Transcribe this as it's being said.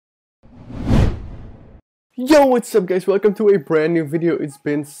Yo, what's up guys, welcome to a brand new video. It's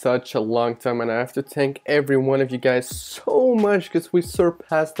been such a long time and I have to thank every one of you guys so much because we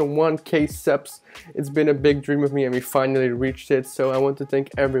surpassed the 1k subs. It's been a big dream of me and we finally reached it, so I want to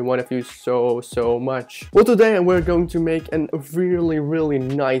thank every one of you so much. Well, today we're going to make a really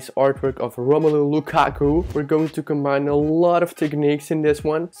nice artwork of Romelu Lukaku. We're going to combine a lot of techniques in this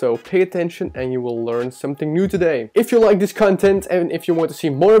one, so pay attention and you will learn something new today. If you like this content and if you want to see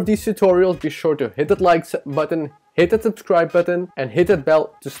more of these tutorials, be sure to hit that like button, hit that subscribe button and hit that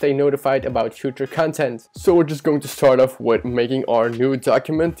bell to stay notified about future content. So we're just going to start off with making our new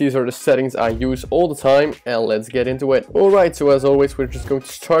document. These are the settings I use all the time and let's get into it. Alright, so as always we're just going to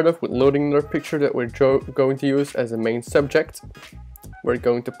start off with loading another picture that we're going to use as a main subject. We're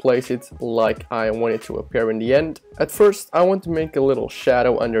going to place it like I want it to appear in the end. At first I want to make a little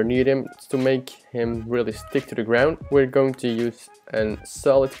shadow underneath him to make him really stick to the ground. We're going to use a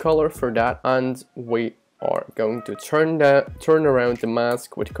solid color for that, and we are going to turn around the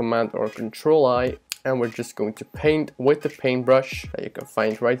mask with Command or Control I, and we're just going to paint with the paintbrush that you can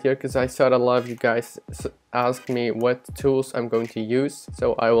find right here, because I saw that a lot of you guys asked me what tools I'm going to use,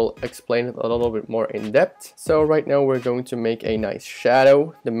 so I will explain it a little bit more in depth. So right now we're going to make a nice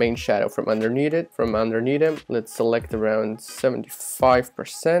shadow, the main shadow from underneath him. Let's select around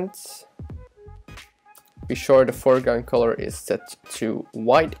 75%. Be sure the foreground color is set to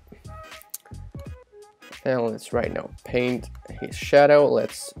white. And let's right now paint his shadow.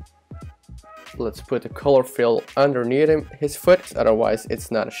 Let's put a color fill underneath his foot, otherwise it's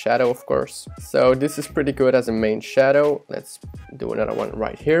not a shadow, of course. So this is pretty good as a main shadow. Let's do another one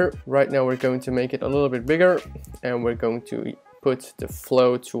right here. Right now we're going to make it a little bit bigger and we're going to put the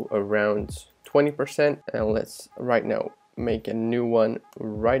flow to around 20%, and let's right now make a new one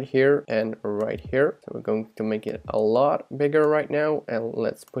right here and right here. So we're going to make it a lot bigger right now, and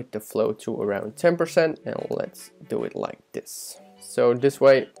let's put the flow to around 10% and let's do it like this. So this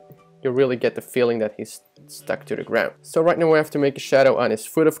way you really get the feeling that he's stuck to the ground. So right now we have to make a shadow on his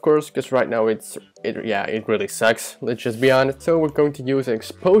foot, of course, because right now it really sucks, let's just be honest. So we're going to use an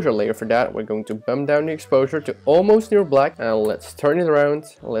exposure layer for that. We're going to bump down the exposure to almost near black, and let's turn it around.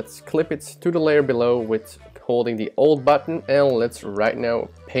 Let's clip it to the layer below with holding the Alt button, and let's right now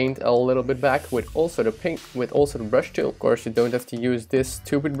paint a little bit back with also the brush tool. Of course, you don't have to use this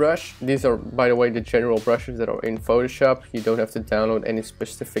stupid brush. These are, by the way, the general brushes that are in Photoshop. You don't have to download any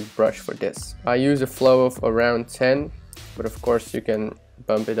specific brush for this. I use a flow of around 10, but of course you can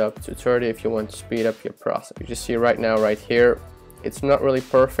bump it up to 30 if you want to speed up your process. You just see right now right here it's not really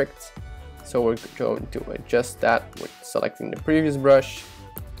perfect, so we're going to adjust that with selecting the previous brush,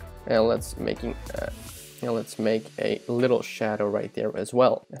 and let's make a little shadow right there as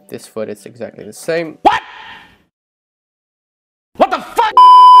well. At this foot it's exactly the same. What the fuck?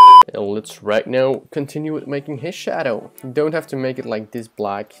 And let's right now continue with making his shadow. You don't have to make it like this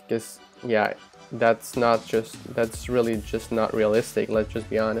black, because yeah, that's really just not realistic. Let's just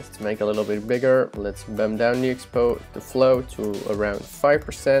be honest. To make it a little bit bigger, let's bump down the flow to around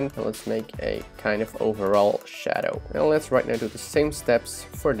 5%, and let's make a kind of overall shadow. And let's right now do the same steps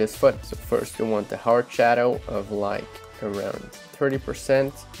for this foot. So first we want the hard shadow of like around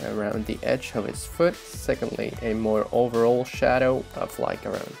 30% around the edge of his foot. Secondly, a more overall shadow of like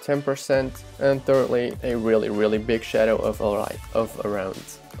around 10%, and thirdly, a really big shadow of around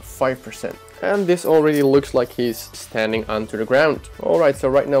 5%. And this already looks like he's standing onto the ground. Alright, so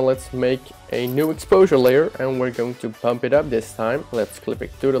right now let's make a new exposure layer, and we're going to bump it up this time. Let's clip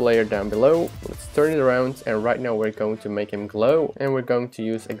it to the layer down below. Let's turn it around, and right now we're going to make him glow, and we're going to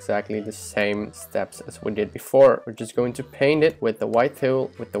use exactly the same steps as we did before. We're just going to paint it with the white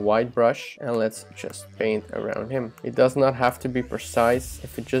tool, with the white brush, and let's just paint around him. It does not have to be precise.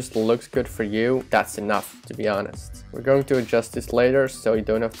 If it just looks good for you, that's enough, to be honest. We're going to adjust this later, so you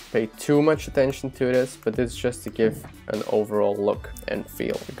don't have to pay too much attention to this, but it's just to give an overall look and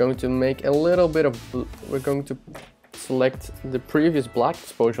feel. We're going to make a little bit of we're going to select the previous black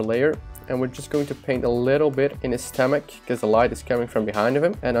exposure layer, and we're just going to paint a little bit in his stomach, because the light is coming from behind of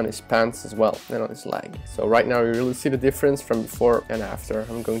him, and on his pants as well, and on his leg. So right now you really see the difference from before and after.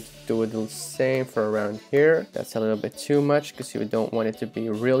 I'm going to do the same for around here. That's a little bit too much, because you don't want it to be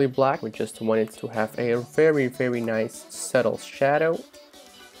really black. We just want it to have a very nice subtle shadow.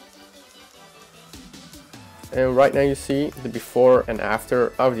 And right now you see the before and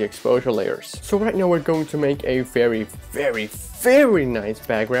after of the exposure layers. So right now we're going to make a very nice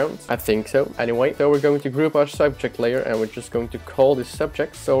background. I think so. Anyway, so we're going to group our subject layer, and we're just going to call this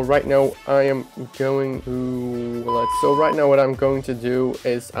subject. So right now I am going to so right now what I'm going to do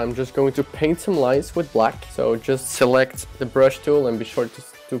is I'm just going to paint some lines with black. So just select the brush tool and be sure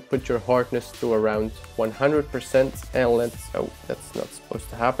to to put your hardness to around 100%, and let's, oh, that's not supposed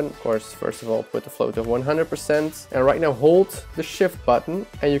to happen. Of course, first of all, put the float of 100%, and right now hold the shift button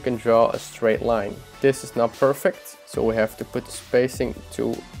and you can draw a straight line. This is not perfect, so we have to put the spacing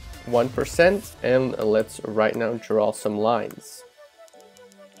to 1%, and let's right now draw some lines.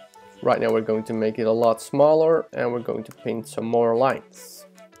 Right now we're going to make it a lot smaller and we're going to paint some more lines.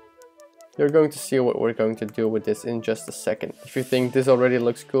 You're going to see what we're going to do with this in just a second. If you think this already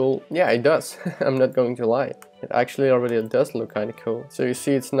looks cool, yeah, it does. I'm not going to lie. It actually already does look kind of cool. So you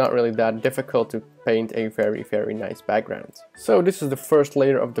see, it's not really that difficult to paint a very, very nice background. So this is the first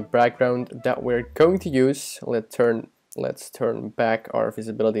layer of the background that we're going to use. Let's turn back our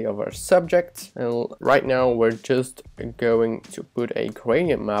visibility of our subject, and right now we're just going to put a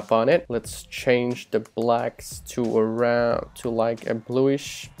gradient map on it. Let's change the blacks to like a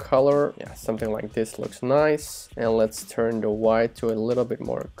bluish color. Yeah, something like this looks nice. And let's turn the white to a little bit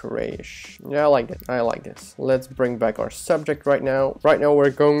more grayish. Yeah, I like it. I like this. Let's bring back our subject right now. Right now we're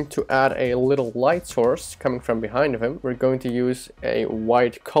going to add a little light source coming from behind of him. We're going to use a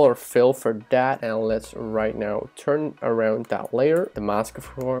white color fill for that, and let's right now turn around that layer, the mask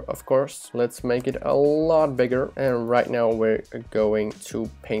of course. Let's make it a lot bigger, and right now we're going to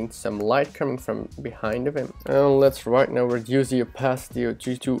paint some light coming from behind of him. And let's right now reduce the opacity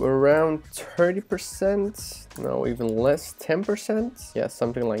to around 30%, no, even less, 10%. Yeah,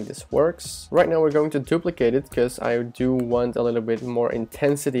 something like this works. Right now we're going to duplicate it because I do want a little bit more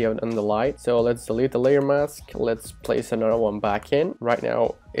intensity on the light. So let's delete the layer mask. Let's place another one back in. Right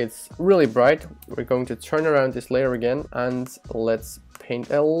now it's really bright. We're going to turn around this layer again, and let's paint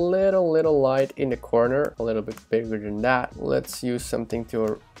a little light in the corner, a little bit bigger than that. Let's use something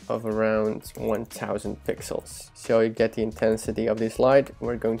of around 1000 pixels. So you get the intensity of this light.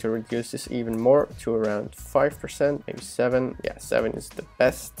 We're going to reduce this even more to around 5%, maybe 7. Yeah, 7 is the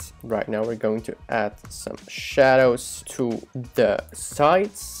best. Right now we're going to add some shadows to the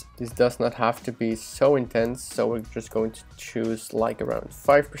sides. This does not have to be so intense, so we're just going to choose like around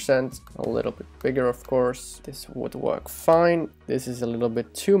 5%, a little bit bigger of course. This would work fine. This is a little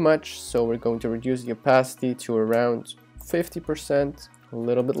bit too much, so we're going to reduce the opacity to around 50%, a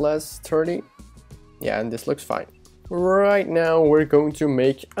little bit less, 30. Yeah, and this looks fine. Right now we're going to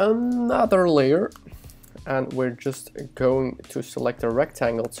make another layer, and we're just going to select the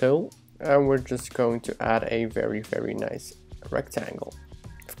rectangle tool, and we're just going to add a very, very nice rectangle.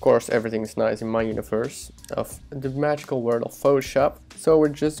 Of course, everything's nice in my universe of the magical world of Photoshop. So we're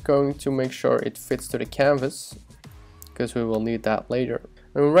just going to make sure it fits to the canvas, because we will need that later.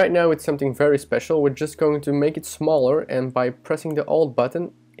 And right now it's something very special. We're just going to make it smaller, and by pressing the Alt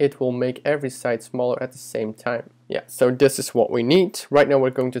button, it will make every side smaller at the same time. Yeah, so this is what we need. Right now we're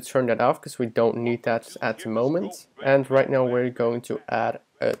going to turn that off because we don't need that at the moment. And right now we're going to add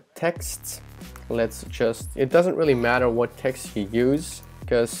a text. It doesn't really matter what text you use,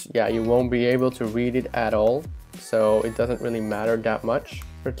 because yeah, you won't be able to read it at all, so it doesn't really matter that much.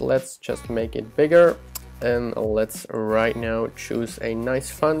 But let's just make it bigger, and let's right now choose a nice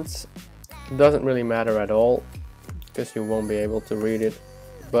font. It doesn't really matter at all because you won't be able to read it,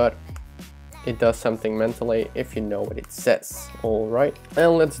 but it does something mentally if you know what it says. Alright,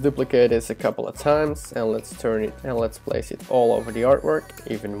 and let's duplicate this a couple of times, and let's turn it and let's place it all over the artwork,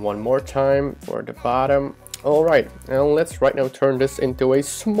 even one more time for the bottom. Alright, and let's right now turn this into a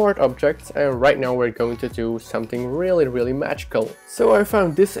smart object, and right now we're going to do something really magical. So I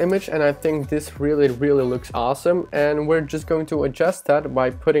found this image and I think this really looks awesome, and we're just going to adjust that by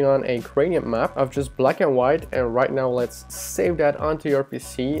putting on a gradient map of just black and white. And right now let's save that onto your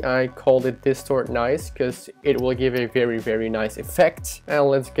PC. I called it Distort Nice because it will give a very nice effect. And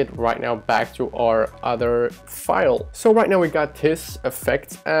let's get right now back to our other file. So right now we got this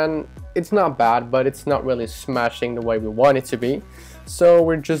effect, and it's not bad, but it's not really smashing the way we want it to be. So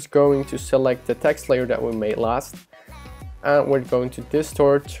we're just going to select the text layer that we made last, and we're going to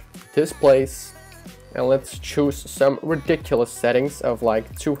distort this place, and let's choose some ridiculous settings of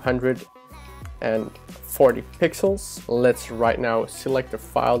like 240 pixels. Let's right now select the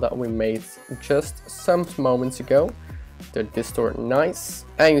file that we made just some moments ago, the Distort Nice,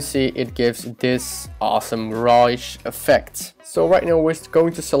 and you see it gives this awesome rawish effect. So right now we're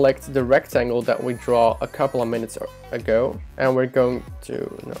going to select the rectangle that we draw a couple of minutes ago, and we're going to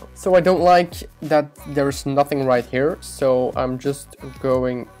So I don't like that there's nothing right here, so I'm just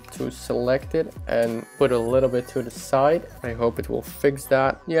going to select it and put a little bit to the side. I hope it will fix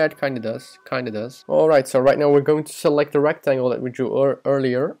that. Yeah, it kind of does. Alright, so right now we're going to select the rectangle that we drew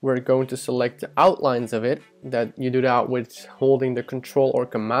earlier. We're going to select the outlines of it. That you do that with holding the Control or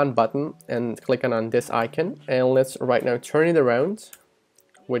Command button and clicking on this icon. And let's right now turn it around.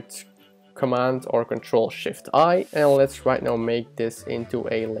 with Command or Control Shift I, and let's right now make this into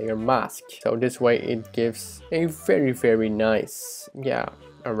a layer mask. So this way it gives a very nice, yeah,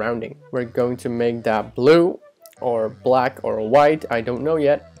 a rounding. We're going to make that blue or black or white, I don't know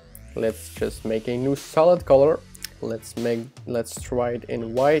yet. Let's just make a new solid color. Let's try it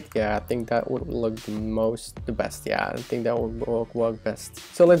in white. Yeah, I think that would look the best. Yeah, I think that would work best.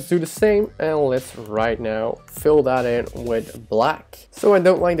 So let's do the same, and let's right now fill that in with black. So I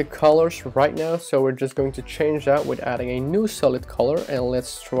don't like the colors right now, so we're just going to change that with adding a new solid color, and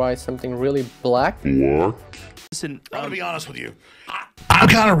let's try something really black. Listen, I'm gonna be honest with you. I'm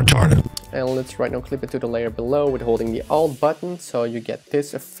kind of retarded. And let's right now clip it to the layer below with holding the Alt button, so you get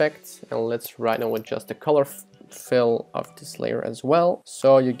this effect. And let's right now adjust the color fill of this layer as well,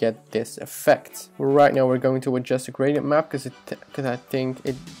 so you get this effect. Right now we're going to adjust the gradient map because I think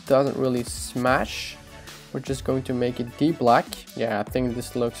it doesn't really smash. We're just going to make it D-black. Yeah, I think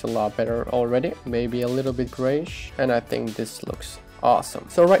this looks a lot better already. Maybe a little bit grayish, and I think this looks awesome.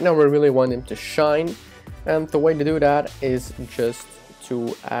 So right now we really want him to shine, and the way to do that is just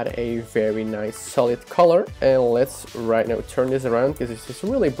to add a very nice solid color. And let's right now turn this around because this is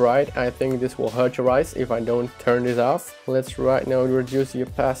really bright. I think this will hurt your eyes if I don't turn this off. Let's right now reduce the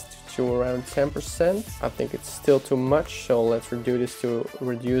opacity to around 10%. I think it's still too much, so let's reduce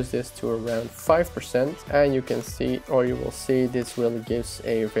this to around 5%. And you can see, or you will see, this really gives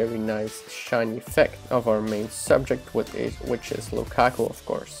a very nice shiny effect of our main subject, which is Lukaku, of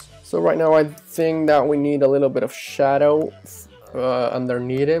course. So right now I think that we need a little bit of shadow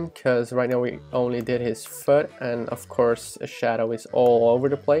underneath him, because right now we only did his foot, and of course a shadow is all over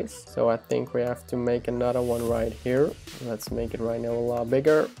the place. So I think we have to make another one right here. Let's make it right now a lot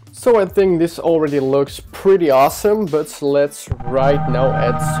bigger. So I think this already looks pretty awesome, but let's right now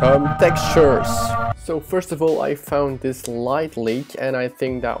add some textures. So first of all, I found this light leak, and I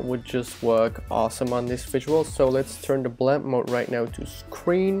think that would just work awesome on this visual. So let's turn the blend mode right now to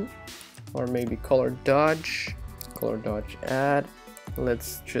screen, or maybe color dodge add.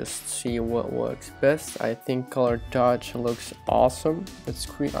 Let's just see what works best. I think color dodge looks awesome, but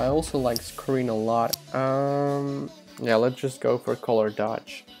screen, I also like screen a lot. Yeah, let's just go for color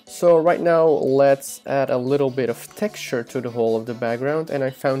dodge. So right now let's add a little bit of texture to the whole of the background, and I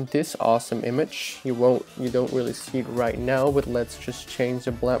found this awesome image. You don't really see it right now, but let's just change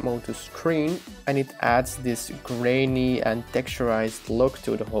the blend mode to screen, and it adds this grainy and texturized look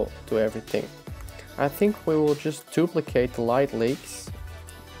to everything. I think we will just duplicate the light leaks,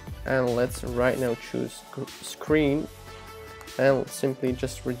 and let's right now choose screen, and simply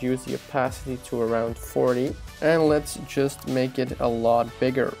just reduce the opacity to around 40, and let's just make it a lot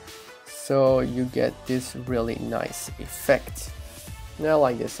bigger, so you get this really nice effect. Now, I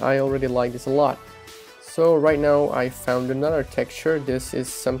like this. I already like this a lot. So right now I found another texture. This is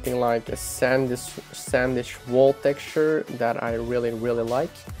something like a sandish wall texture that I really like.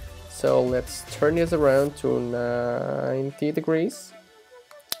 So let's turn this around to 90 degrees,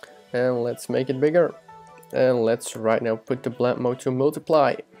 and let's make it bigger. And let's right now put the blend mode to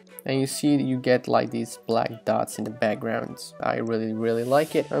multiply, and you see you get like these black dots in the background. I really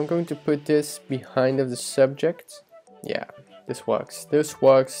like it. I'm going to put this behind of the subject. Yeah, this works. This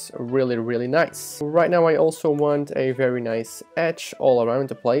works really nice. Right now I also want a very nice edge all around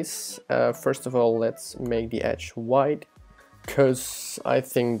the place. First of all, let's make the edge white, because I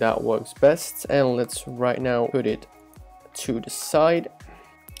think that works best. And let's right now put it to the side,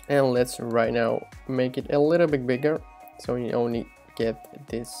 and let's right now make it a little bit bigger, so you only get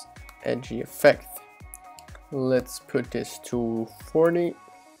this edgy effect. Let's put this to 40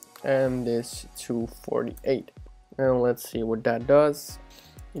 and this to 48, and let's see what that does.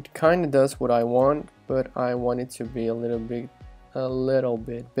 It kind of does what I want, but I want it to be a little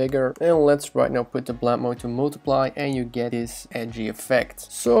bit bigger. And let's right now put the blend mode to multiply, and you get this edgy effect.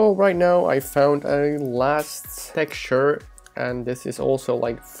 So right now I found a last texture, and this is also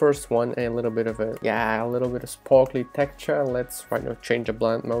like first one, a little bit of sparkly texture. Let's right now change the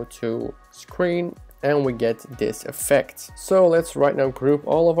blend mode to screen, and we get this effect. So let's right now group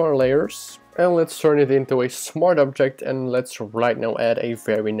all of our layers, and let's turn it into a smart object, and let's right now add a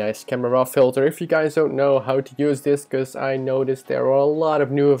very nice camera filter. If you guys don't know how to use this, because I noticed there are a lot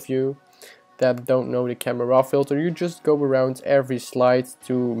of new of you that don't know the camera filter, you just go around every slide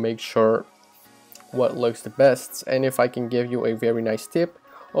to make sure what looks the best. And if I can give you a very nice tip,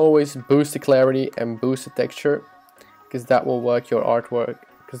 always boost the clarity and boost the texture, because that will work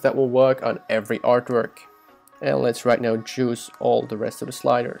on every artwork. And let's right now choose all the rest of the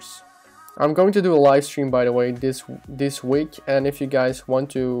sliders. I'm going to do a live stream, by the way, this week, and if you guys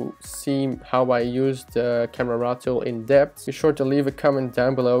want to see how I use the camera raw tool in depth, be sure to leave a comment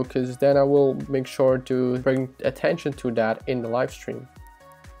down below, because then I will make sure to bring attention to that in the live stream.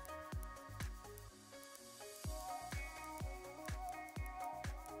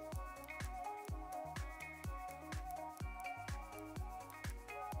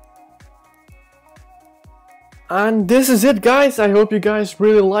 And this is it, guys. I hope you guys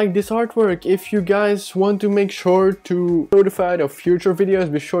really like this artwork. If you guys want to make sure to be notified of future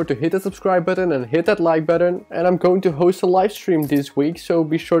videos, be sure to hit the subscribe button and hit that like button. And I'm going to host a live stream this week, so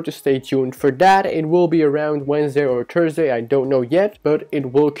be sure to stay tuned for that. It will be around Wednesday or Thursday, I don't know yet, but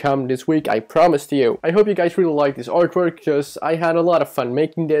it will come this week, I promise to you. I hope you guys really like this artwork, because I had a lot of fun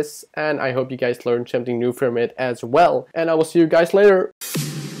making this, and I hope you guys learned something new from it as well. And I will see you guys later.